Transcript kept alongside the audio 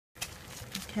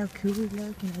how cool we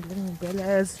look in our little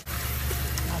umbrellas.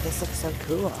 Oh, this looks so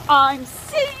cool. I'm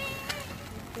sick.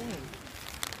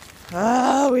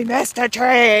 Oh, we missed a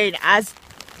train as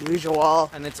usual.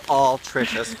 And it's all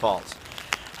Trisha's fault.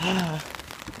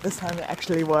 This time it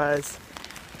actually was.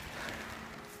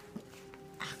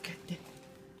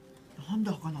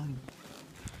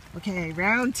 Okay,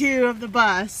 round 2 of the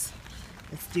bus.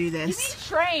 Let's do You this. mean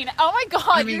train? Oh my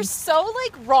god, you're so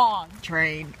like wrong.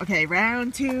 Train. Okay,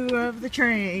 round 2 of the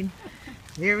train.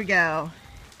 Here we go.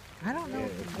 I don't know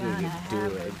if it's Gonna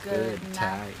have a good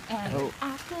night. And Oh.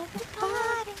 after the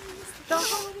parties, the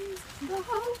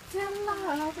hotel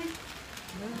lobby.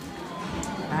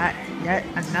 at yet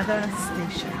another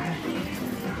station.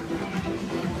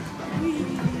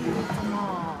 Come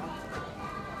on.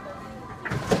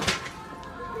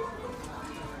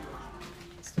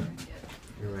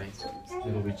 You're right.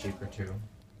 It'll be cheaper too.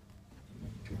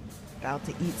 About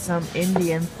to eat some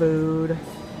Indian food.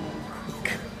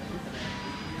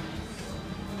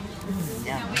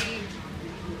 Yeah.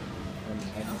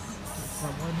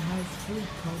 Someone has food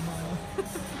coma.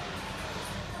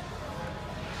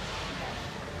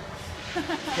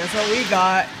 Guess what we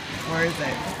got? Where is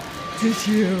it?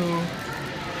 Tissue.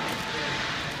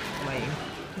 Wait.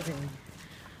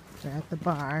 They're at the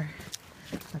bar.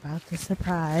 About to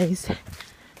surprise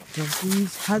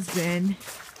Junky's husband.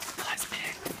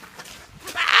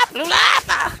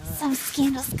 Some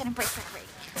scandal's gonna break her ring.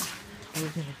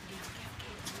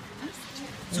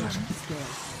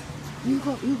 You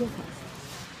go first.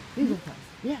 You go first.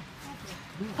 Yeah.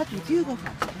 Patrick, you go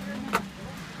first.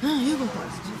 You go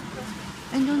first.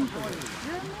 And don't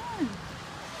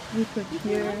we put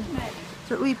here.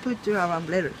 So we put our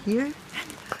umbrella here.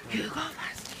 You go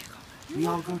first. You go first. We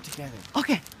all go together.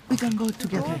 Okay, we can go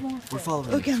together. Okay, we're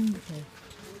following.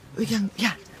 We can,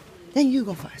 yeah. Then you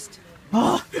go first.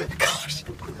 Oh, gosh.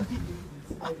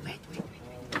 Oh, wait. We go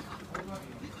together.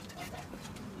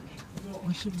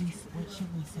 What should we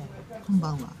say?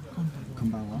 Konbanwa.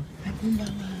 Konbanwa.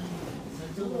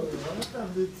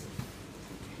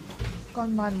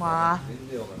 Konbanwa.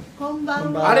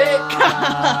 Konbanwa. 아래!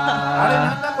 아래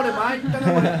한다 거래 많이 있다가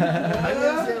거래.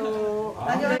 안녕하세요.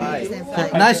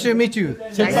 Nice to meet you.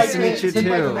 Nice to meet you too.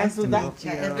 Nice to meet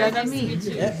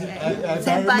you.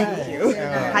 Senpai.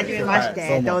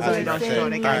 Hajimemashite. Dozo yoroshiku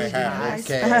onegai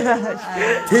shimasu.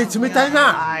 手冷たいな。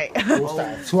はい。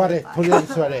座れ、とりあえ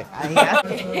ず座れ。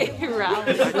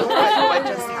 What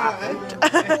just happened?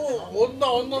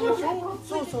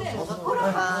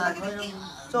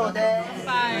 そうです。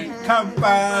乾杯。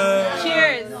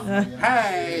 Cheers. は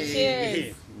い。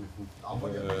 Cheers.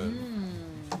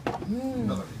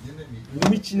 飲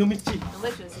みち飲みち。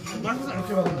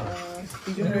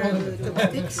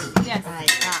 Delicious. Yes.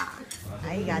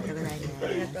 ありがとうござい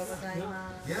ま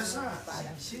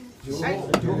す。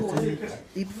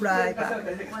Deep fry.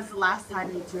 When's the last time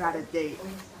you two had a date?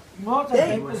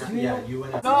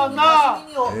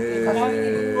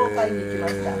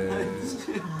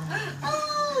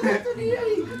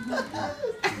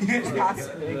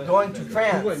 Going to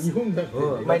France.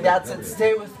 My dad said,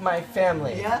 stay with my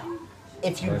family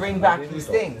if you bring back these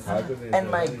things. And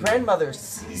my grandmother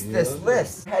sees this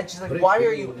list. And she's like, why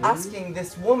are you asking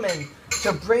this woman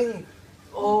to bring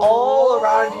all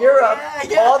around Europe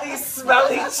all these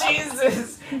smelly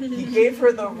cheeses? He gave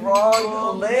her the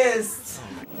wrong list.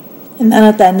 And then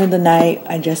at the end of the night,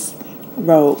 I just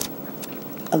wrote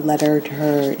a letter to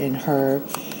her in her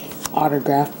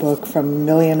autograph book from a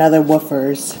million other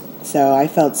woofers. So I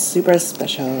felt super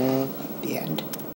special at the end.